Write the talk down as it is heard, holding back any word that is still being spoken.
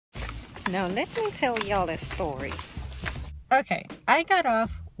Now let me tell y'all a story. Okay, I got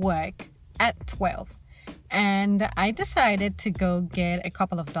off work at 12 and I decided to go get a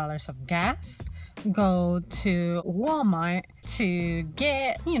couple of dollars of gas, go to Walmart to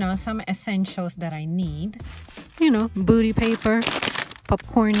get, some essentials that I need. Booty paper,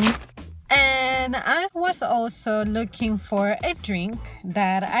 popcorn. And I was also looking for a drink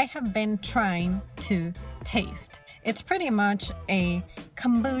that I have been trying to taste. It's pretty much a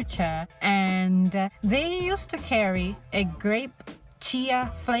kombucha, and they used to carry a grape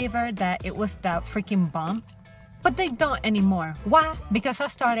chia flavor that it was the freaking bomb, but they don't anymore. Why? Because I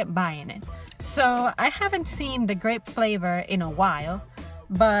started buying it. So I haven't seen the grape flavor in a while,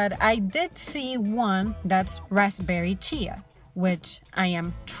 but I did see one that's raspberry chia, which I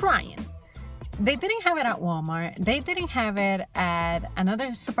am trying. They didn't have it at Walmart. They didn't have it at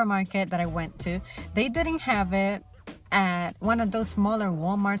another supermarket that I went to. They didn't have it at one of those smaller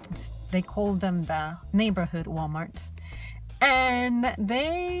Walmarts. They call them the neighborhood Walmarts. And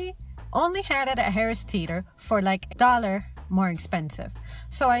they only had it at Harris Teeter for like $1 more expensive.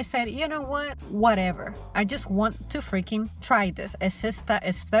 So I said, you know what? Whatever. I just want to freaking try this. A sister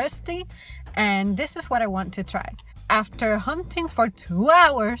is thirsty, and this is what I want to try. After hunting for 2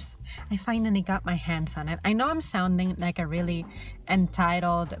 hours, I finally got my hands on it. I know I'm sounding like a really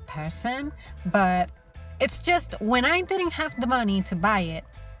entitled person, but it's just when I didn't have the money to buy it,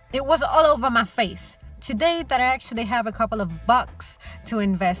 it was all over my face. Today that I actually have a couple of bucks to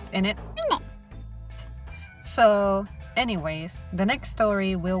invest in it. So anyways, the next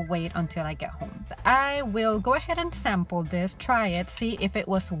story will wait until I get home. I will go ahead and sample this, try it, see if it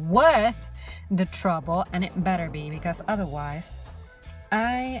was worth the trouble, and it better be, because otherwise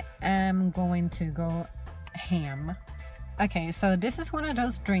I am going to go ham. Okay, so this is one of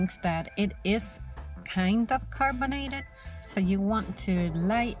those drinks that it is kind of carbonated, so you want to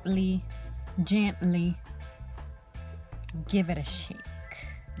lightly, gently give it a shake.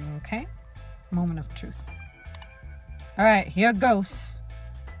 Okay, moment of truth. All right, here goes.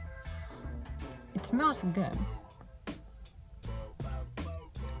 It smells good.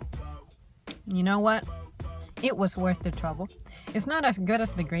 You know what? It was worth the trouble. It's not as good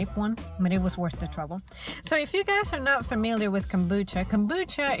as the grape one, but it was worth the trouble. So if you guys are not familiar with kombucha,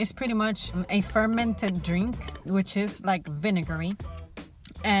 kombucha is pretty much a fermented drink, which is like vinegary.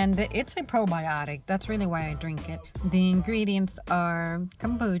 And it's a probiotic. That's really why I drink it. The ingredients are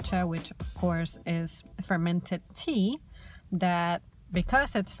kombucha, which of course is fermented tea that,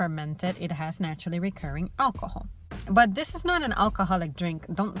 because it's fermented, it has naturally recurring alcohol. But this is not an alcoholic drink.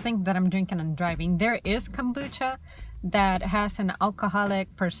 Don't think that I'm drinking and driving. There is kombucha that has an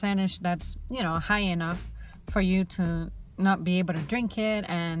alcoholic percentage that's, high enough for you to not be able to drink it,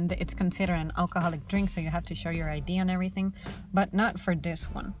 and it's considered an alcoholic drink, so you have to show your ID and everything, but not for this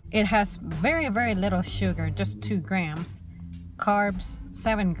one. It has very, very little sugar, just 2 grams, carbs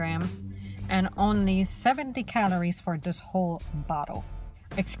 7 grams, and only 70 calories for this whole bottle.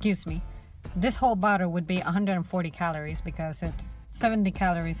 Excuse me. This whole bottle would be 140 calories because it's 70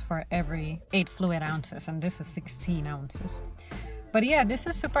 calories for every 8 fluid ounces, and this is 16 ounces. But yeah, this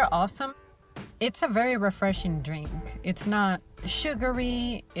is super awesome. It's a very refreshing drink. It's not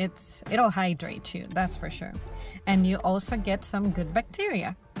sugary. It'll hydrate you, that's for sure. And you also get some good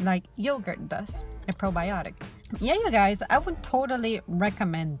bacteria, like yogurt does, a probiotic. Yeah, you guys, I would totally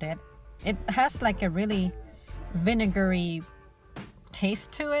recommend it. It has like a really vinegary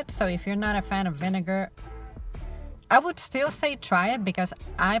taste to it, so if you're not a fan of vinegar, I would still say try it, because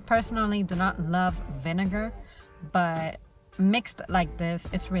I personally do not love vinegar, but mixed like this,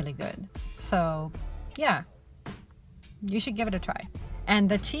 it's really good. So yeah, you should give it a try. And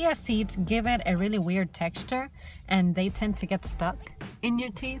the chia seeds give it a really weird texture, and they tend to get stuck in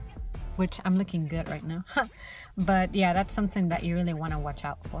your teeth, which I'm looking good right now. But yeah, that's something that you really want to watch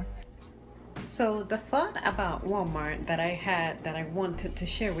out for. So the thought about Walmart that I had that I wanted to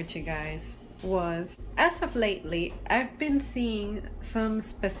share with you guys was, as of lately, I've been seeing some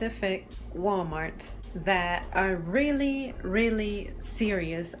specific Walmarts that are really, really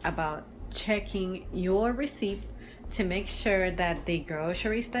serious about checking your receipt to make sure that the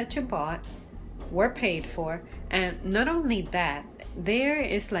groceries that you bought were paid for. And not only that, there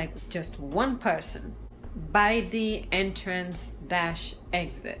is like just one person by the entrance dash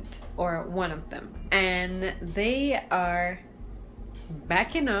exit, or one of them, and they are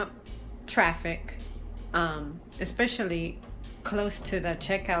backing up traffic, especially close to the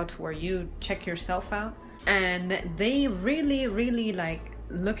checkouts where you check yourself out, and they really like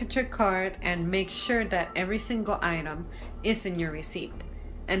look at your card and make sure that every single item is in your receipt.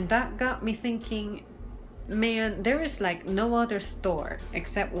 And that got me thinking, Man, there is like no other store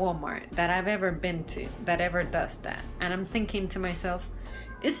except Walmart that I've ever been to that ever does that. And I'm thinking to myself,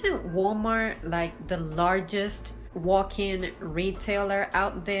 isn't Walmart like the largest walk-in retailer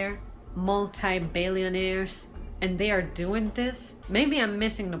out there? Multi-billionaires, and they are doing this? Maybe I'm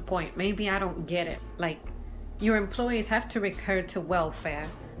missing the point. Maybe I don't get it. Like, your employees have to recur to welfare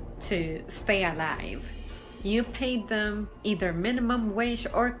to stay alive. You paid them either minimum wage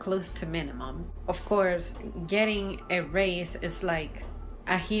or close to minimum. Of course, getting a raise is like,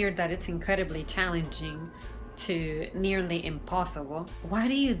 I hear that it's incredibly challenging to nearly impossible. Why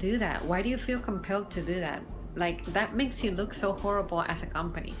do you do that? Why do you feel compelled to do that? Like, that makes you look so horrible as a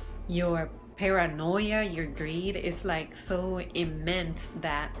company. Your paranoia, your greed is like so immense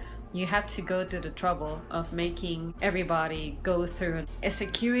that you have to go to the trouble of making everybody go through a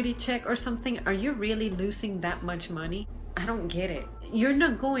security check or something. Are you really losing that much money? I don't get it. You're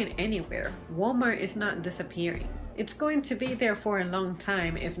not going anywhere. Walmart is not disappearing. It's going to be there for a long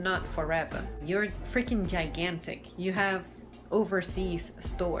time, if not forever. You're freaking gigantic. You have overseas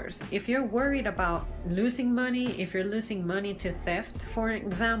stores. If you're worried about losing money, if you're losing money to theft, for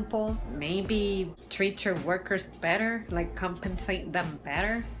example, maybe treat your workers better, like compensate them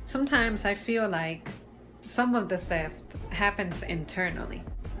better. Sometimes I feel like some of the theft happens internally.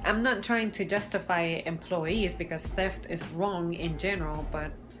 I'm not trying to justify employees because theft is wrong in general,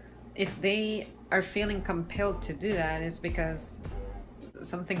 but if they are feeling compelled to do that, it's because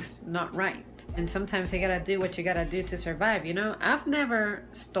something's not right. And sometimes you gotta do what you gotta do to survive, you know? I've never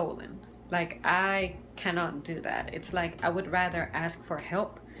stolen. Like, I cannot do that. It's like I would rather ask for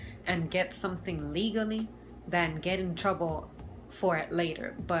help and get something legally than get in trouble for it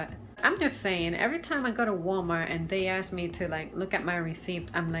later. But I'm just saying, every time I go to Walmart and they ask me to like look at my receipt,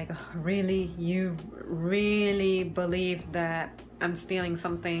 I'm like, oh, really? You really believe that I'm stealing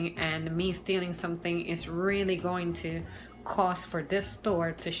something, and me stealing something is really going to cost for this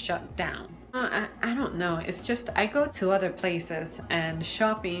store to shut down? I don't know. It's just, I go to other places and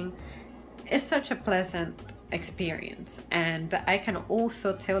shopping is such a pleasant experience, and I can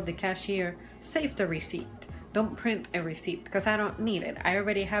also tell the cashier, save the receipt, don't print a receipt because I don't need it. I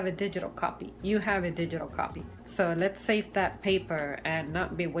already have a digital copy. You have a digital copy, so let's save that paper and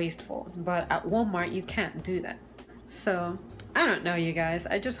not be wasteful. But at Walmart you can't do that. So I don't know, you guys.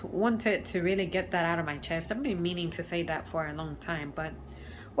 I just wanted to really get that out of my chest. I've been meaning to say that for a long time, but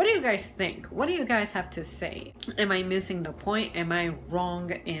what do you guys think? What do you guys have to say? Am I missing the point? Am I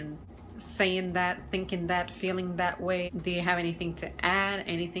wrong in saying that, thinking that, feeling that way? Do you have anything to add?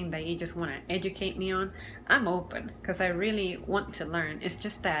 Anything that you just want to educate me on? I'm open because I really want to learn. It's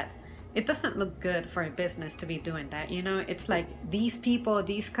just that it doesn't look good for a business to be doing that, you know? It's like these people,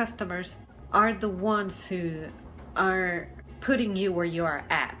 these customers are the ones who are putting you where you are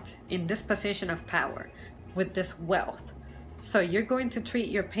at, in this position of power, with this wealth. So you're going to treat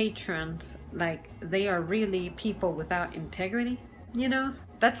your patrons like they are really people without integrity, you know?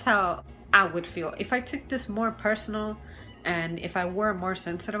 That's how I would feel. If I took this more personal and if I were more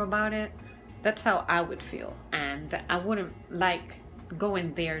sensitive about it, that's how I would feel. And I wouldn't like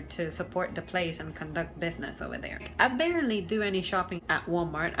going there to support the place and conduct business over there. I barely do any shopping at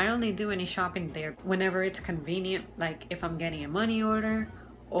Walmart. I only do any shopping there whenever it's convenient, like if I'm getting a money order,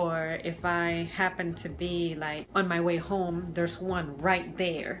 or if I happen to be like on my way home, there's one right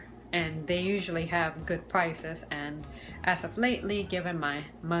there and they usually have good prices. And as of lately, given my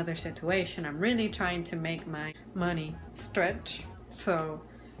mother situation, I'm really trying to make my money stretch. So,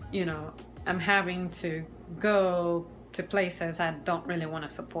 you know, I'm having to go to places I don't really want to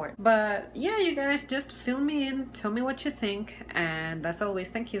support. But yeah, you guys, just fill me in, tell me what you think, and as always,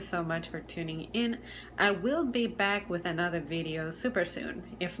 thank you so much for tuning in. I will be back with another video super soon.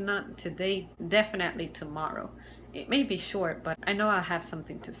 If not today, definitely tomorrow. It may be short, but I know I'll have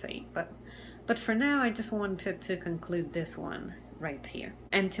something to say. But for now, I just wanted to conclude this one right here.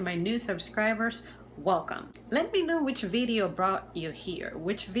 And to my new subscribers, welcome. Let me know which video brought you here,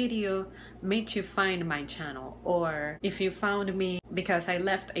 which video made you find my channel, or if you found me because I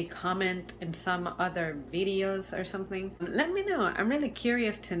left a comment in some other videos or something. Let me know. I'm really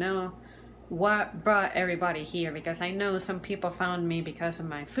curious to know what brought everybody here, because I know some people found me because of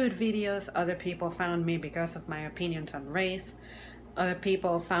my food videos, other people found me because of my opinions on race, other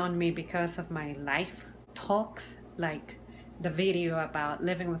people found me because of my life talks, like the video about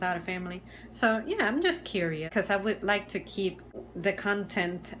living without a family. So yeah, I'm just curious because I would like to keep the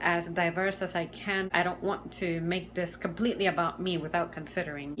content as diverse as I can. I don't want to make this completely about me without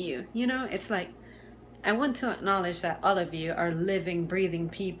considering you. You know, it's like I want to acknowledge that all of you are living, breathing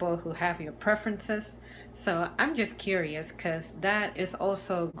people who have your preferences. So I'm just curious because that is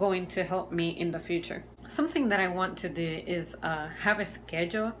also going to help me in the future. Something that I want to do is have a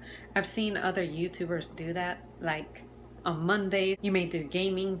schedule. I've seen other YouTubers do that. Like on Monday, you may do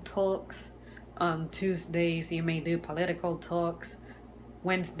gaming talks. On Tuesdays, you may do political talks.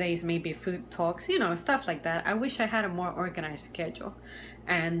 Wednesdays, maybe food talks, you know, stuff like that. I wish I had a more organized schedule.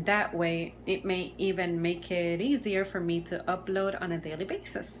 And that way, it may even make it easier for me to upload on a daily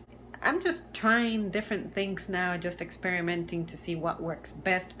basis. I'm just trying different things now, just experimenting to see what works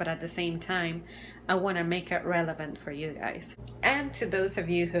best, but at the same time, I want to make it relevant for you guys. And to those of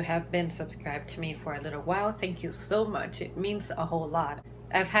you who have been subscribed to me for a little while, thank you so much. It means a whole lot.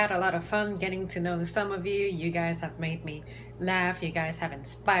 I've had a lot of fun getting to know some of you. You guys have made me laugh. You guys have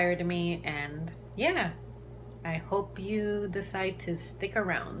inspired me. And yeah, I hope you decide to stick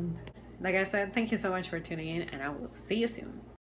around. Like I said, thank you so much for tuning in, and I will see you soon.